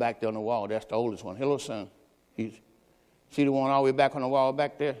oldest son back there on the wall. That's the oldest one. Hello, son. See the one all the way back on the wall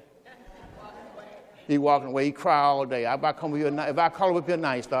back there? He walking away. He cry all day. If I call him up here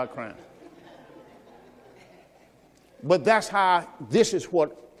now, he start crying. But that's how. This is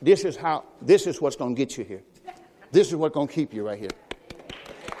what's going to get you here. This is what's going to keep you right here.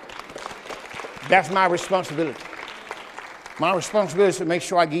 That's my responsibility. My responsibility is to make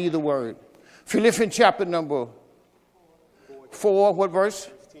sure I give you the word. Philippians chapter number 4, what verse?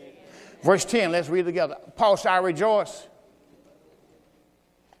 Verse 10. Let's read it together. Paul said, I rejoice.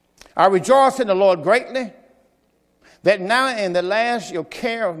 I rejoice in the Lord greatly, that now in the last your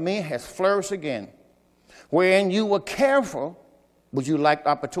care of me has flourished again, wherein you were careful, but you lacked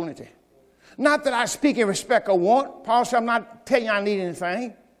opportunity. Not that I speak in respect of want. Paul said, I'm not telling you I need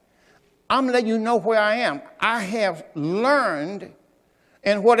anything. I'm letting you know where I am. I have learned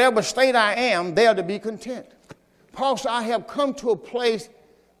in whatever state I am there to be content. Paul said, I have come to a place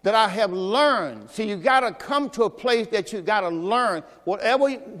that I have learned. See, you got to come to a place that you got to learn.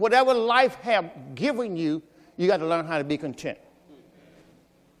 Whatever life have given you, you got to learn how to be content.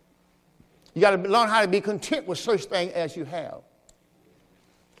 You got to learn how to be content with such things as you have.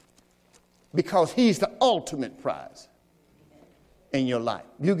 Because he's the ultimate prize in your life.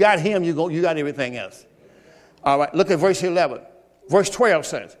 You got him, you got everything else. All right, look at verse 11. Verse 12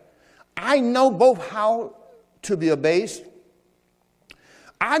 says, I know both how to be abased.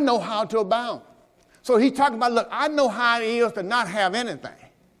 I know how to abound. So he's talking about, look, I know how it is to not have anything.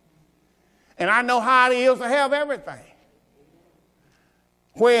 And I know how it is to have everything.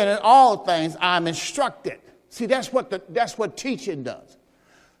 Wherein in all things I'm instructed. See, that's what teaching does.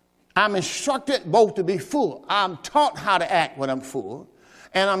 I'm instructed both to be full. I'm taught how to act when I'm full,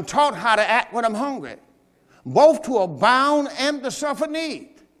 and I'm taught how to act when I'm hungry, both to abound and to suffer need.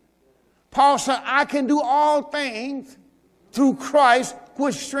 Paul said, I can do all things through Christ,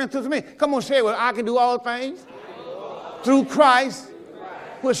 which strengthens me. Come on, say it. Well, I can do all things through Christ,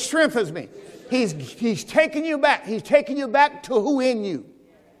 which strengthens me. He's taking you back. He's taking you back to who in you.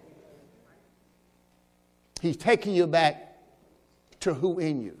 He's taking you back to who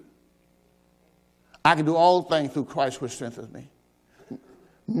in you. I can do all things through Christ which strengthens me.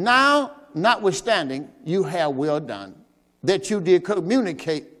 Now, notwithstanding, you have well done, that you did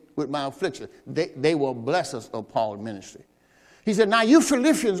communicate with my affliction. They were blessings of Paul's ministry. He said, now you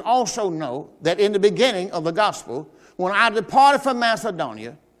Philippians also know that in the beginning of the gospel, when I departed from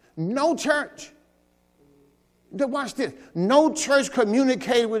Macedonia, no church, watch this, no church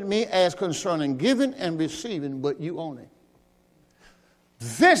communicated with me as concerning giving and receiving, but you only.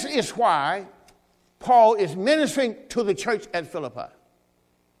 This is why Paul is ministering to the church at Philippi.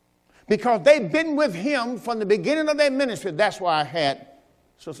 Because they've been with him from the beginning of their ministry. That's why I had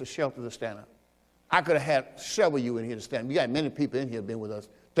Sister Shelter to stand up. I could have had several of you in here to stand. We got many people in here been with us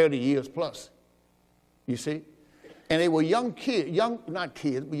 30 years plus. You see? And they were young kids, not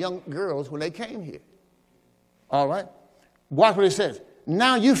kids, but young girls when they came here. All right? Watch what it says.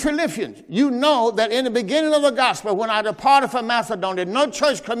 Now you Philippians, you know that in the beginning of the gospel, when I departed from Macedonia, no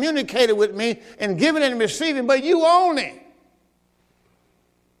church communicated with me in giving and receiving, but you only.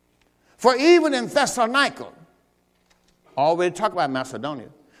 For even in Thessalonica, already talked about Macedonia.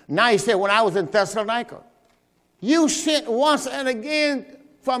 Now he said, when I was in Thessalonica, you sent once and again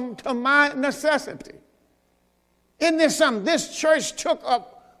to my necessity. Isn't this something? This church took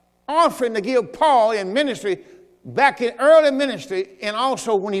up offering to give Paul in ministry back in early ministry and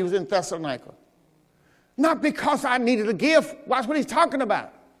also when he was in Thessalonica. Not because I needed a gift. Watch what he's talking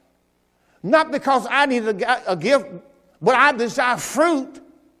about. Not because I needed a gift, but I desire fruit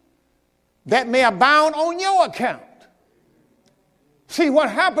that may abound on your account. See, what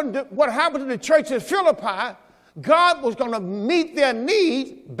happened to the church at Philippi, God was going to meet their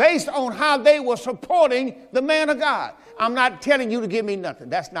needs based on how they were supporting the man of God. I'm not telling you to give me nothing.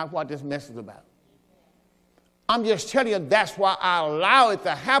 That's not what this message is about. I'm just telling you that's why I allow it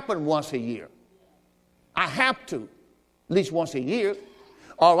to happen once a year. I have to, at least once a year.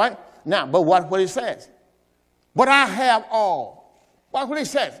 All right? Now, but what it says. But I have all. Watch what it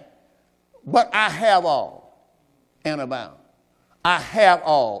says. But I have all and abound. I have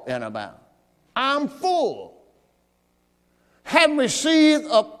all and abound. I'm full. Having received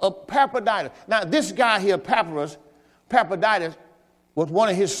of Epaphroditus. Now, this guy here, Epaphroditus, was one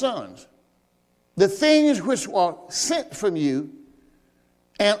of his sons. The things which were sent from you,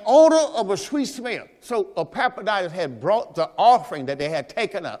 an odor of a sweet smell. So Epaphroditus had brought the offering that they had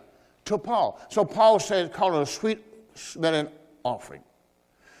taken up to Paul. So Paul says, call it a sweet smelling offering.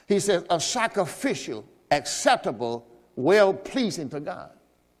 He says, a sacrificial, acceptable, well-pleasing to God.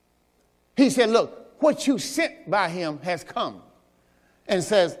 He said, look, what you sent by him has come. And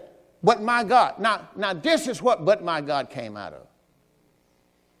says, but my God. Now this is what but my God came out of.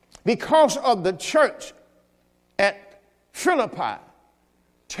 Because of the church at Philippi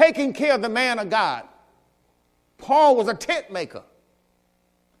taking care of the man of God, Paul was a tent maker.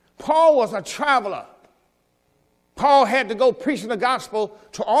 Paul was a traveler. Paul had to go preaching the gospel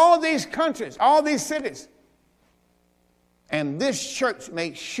to all these countries, all these cities. And this church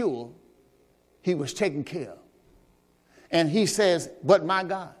made sure he was taken care of. And he says, but my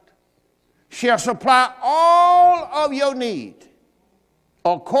God shall supply all of your need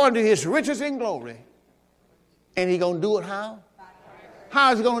according to his riches and glory. And he's going to do it how?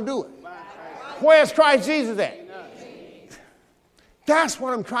 How is he going to do it? Where's Christ Jesus at? That's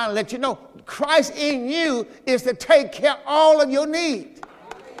what I'm trying to let you know. Christ in you is to take care of all of your needs.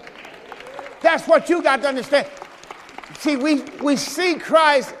 That's what you got to understand. See, we see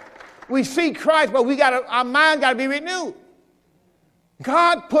Christ, but our mind got to be renewed.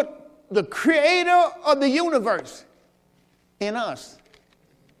 God put the creator of the universe in us.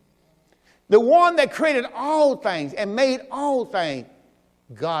 The one that created all things and made all things,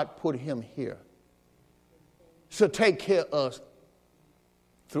 God put him here to take care of us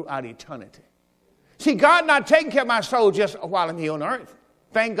throughout eternity. See, God not taking care of my soul just while I'm here on earth.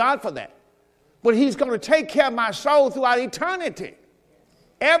 Thank God for that. But he's going to take care of my soul throughout eternity.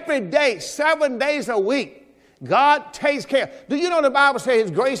 Every day, 7 days a week, God takes care. Do you know the Bible says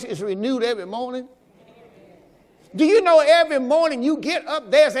his grace is renewed every morning? Do you know every morning you get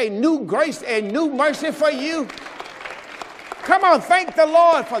up, there's a new grace and new mercy for you? Come on, thank the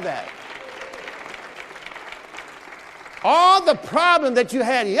Lord for that. All the problems that you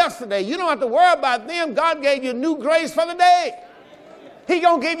had yesterday, you don't have to worry about them. God gave you new grace for the day. He's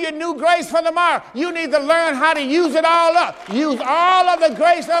going to give you new grace for tomorrow. You need to learn how to use it all up. Use all of the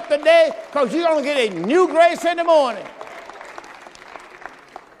grace up today because you're going to get a new grace in the morning.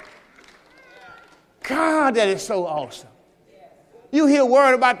 God, that is so awesome. You hear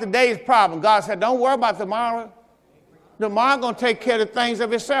worried about today's problem. God said, don't worry about tomorrow. Tomorrow going to take care of the things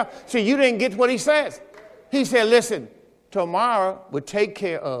of itself. See, you didn't get what he says. He said, listen, tomorrow will take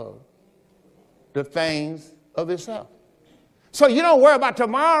care of the things of itself. So you don't worry about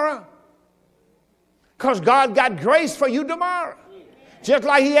tomorrow because God got grace for you tomorrow. Just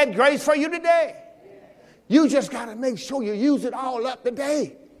like he had grace for you today. You just got to make sure you use it all up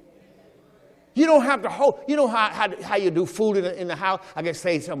today. You don't have to hold. You know how you do food in the house? I can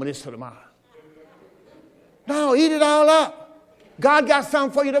save some of this for tomorrow. No, eat it all up. God got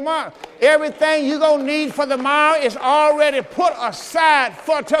something for you tomorrow. Everything you're going to need for tomorrow is already put aside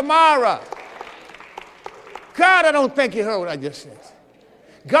for tomorrow. God, I don't think you heard what I just said.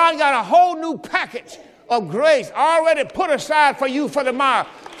 God got a whole new package of grace already put aside for you for tomorrow.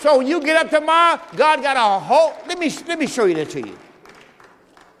 So when you get up tomorrow, God got a whole, let me show you that to you.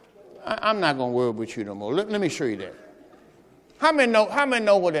 I'm not going to worry with you no more. Let me show you that. How many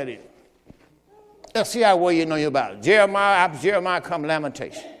know what that is? Let's see how well you know about it. After Jeremiah come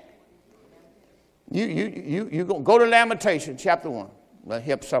Lamentation. You go to Lamentation, chapter 1. I'll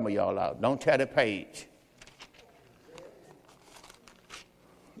help some of y'all out. Don't tear the page.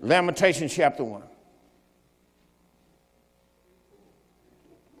 Lamentation, chapter 1.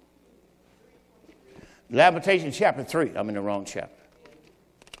 Lamentation, chapter 3. I'm in the wrong chapter.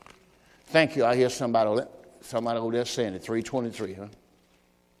 Thank you. I hear somebody over there saying it. 3:23, huh?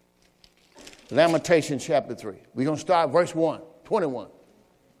 Lamentation, chapter 3. We're going to start verse 21.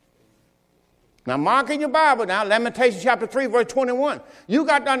 Now, mark in your Bible now, Lamentation chapter 3, verse 21. You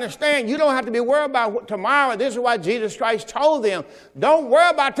got to understand, you don't have to be worried about tomorrow. This is why Jesus Christ told them, don't worry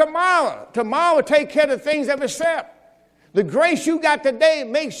about tomorrow. Tomorrow will take care of the things of itself. The grace you got today,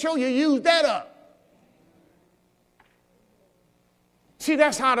 make sure you use that up. See,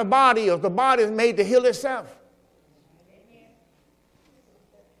 that's how the body is. The body is made to heal itself.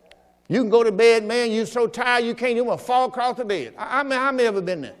 You can go to bed, man, you're so tired you can't even fall across the bed. How many ever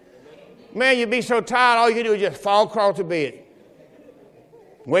been there? Man, you be so tired, all you can do is just fall across the bed.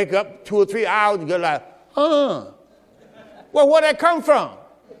 Wake up 2 or 3 hours and go like, Well, where'd that come from?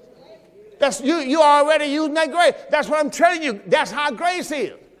 That's you already using that grace. That's what I'm telling you. That's how grace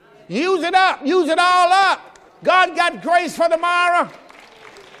is. Use it up. Use it all up. God got grace for tomorrow.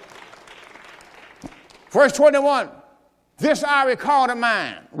 Verse 21. This I recall to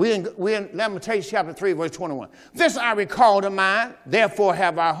mind. We're in Lamentation chapter 3, verse 21. This I recall to mind, therefore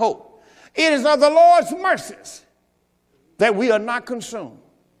have I hope. It is of the Lord's mercies that we are not consumed,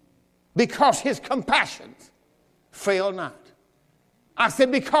 because his compassions fail not. I said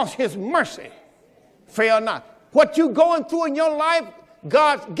because his mercy fail not. What you're going through in your life,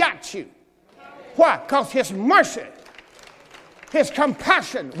 God's got you. Why? Because his mercy, his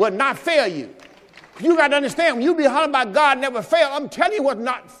compassion will not fail you. You got to understand, when you be hollering about God never failed, I'm telling you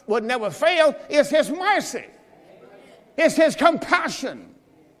what never failed is his mercy. It's his compassion.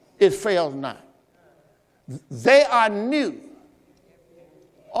 It fails not. They are new.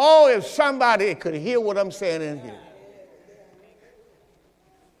 Oh, if somebody could hear what I'm saying in here.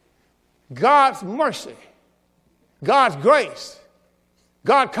 God's mercy, God's grace,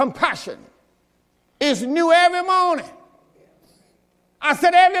 God's compassion is new every morning. I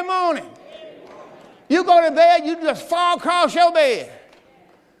said every morning. You go to bed, you just fall across your bed.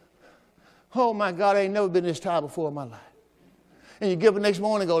 Oh my God, I ain't never been this tired before in my life. And you get up the next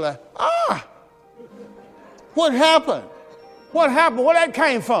morning and go like, what happened? What happened? Where that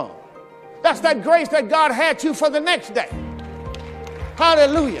came from? That's that grace that God had you for the next day.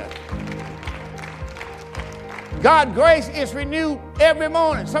 Hallelujah. God's grace is renewed every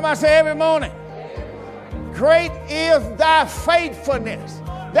morning. Somebody say every morning. Great is thy faithfulness.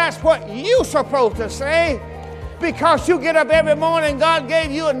 That's what you're supposed to say, because you get up every morning, God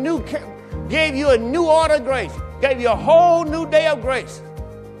gave you a new order of grace, gave you a whole new day of grace.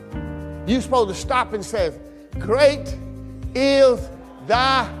 You're supposed to stop and say, great is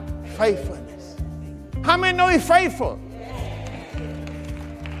thy faithfulness. How many know he's faithful?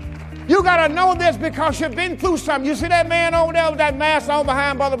 You got to know this because you've been through something. You see that man over there with that mask on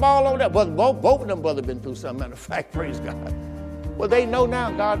behind Brother Ball over there? Both of them brothers been through something. Matter of fact, praise God. Well, they know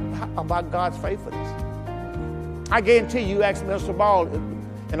now about God's faithfulness. I guarantee you ask Mr. Ball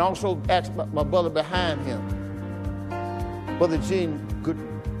and also ask my brother behind him, Brother Gene Goodman.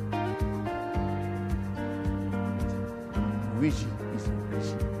 Richie.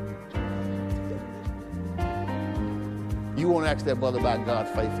 You won't ask that brother about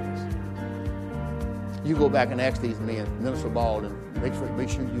God's faithfulness. You go back and ask these men, Minister Ball, and make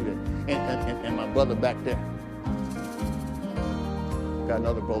sure you do that. And my brother back there. Got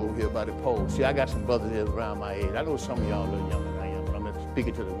another brother over here by the pole. See, I got some brothers here around my age. I know some of y'all are a little younger than I am, but I'm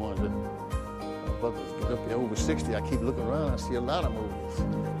speaking to the ones that brothers get up there over 60. I keep looking around. I see a lot of movies.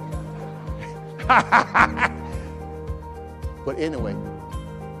 But anyway,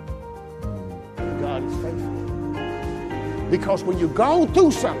 God is faithful. Because when you go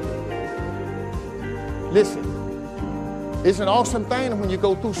through something, listen, it's an awesome thing when you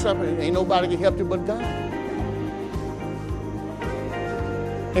go through something, ain't nobody can help you but God.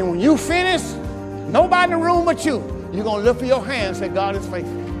 And when you finish, nobody in the room but you, you're going to lift your hands and say, God is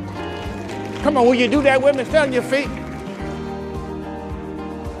faithful. Come on, will you do that with me? Stand on your feet.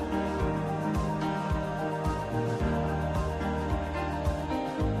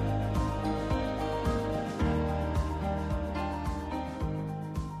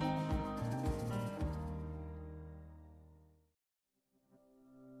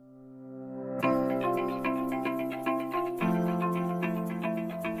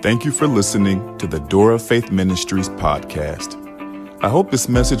 Thank you for listening to the Door of Faith Ministries podcast. I hope this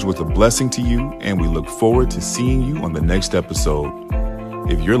message was a blessing to you, and we look forward to seeing you on the next episode.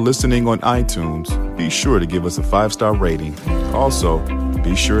 If you're listening on iTunes, be sure to give us a 5-star rating. Also,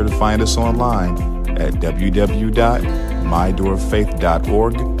 be sure to find us online at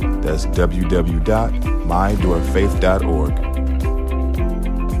www.mydooroffaith.org. That's www.mydooroffaith.org.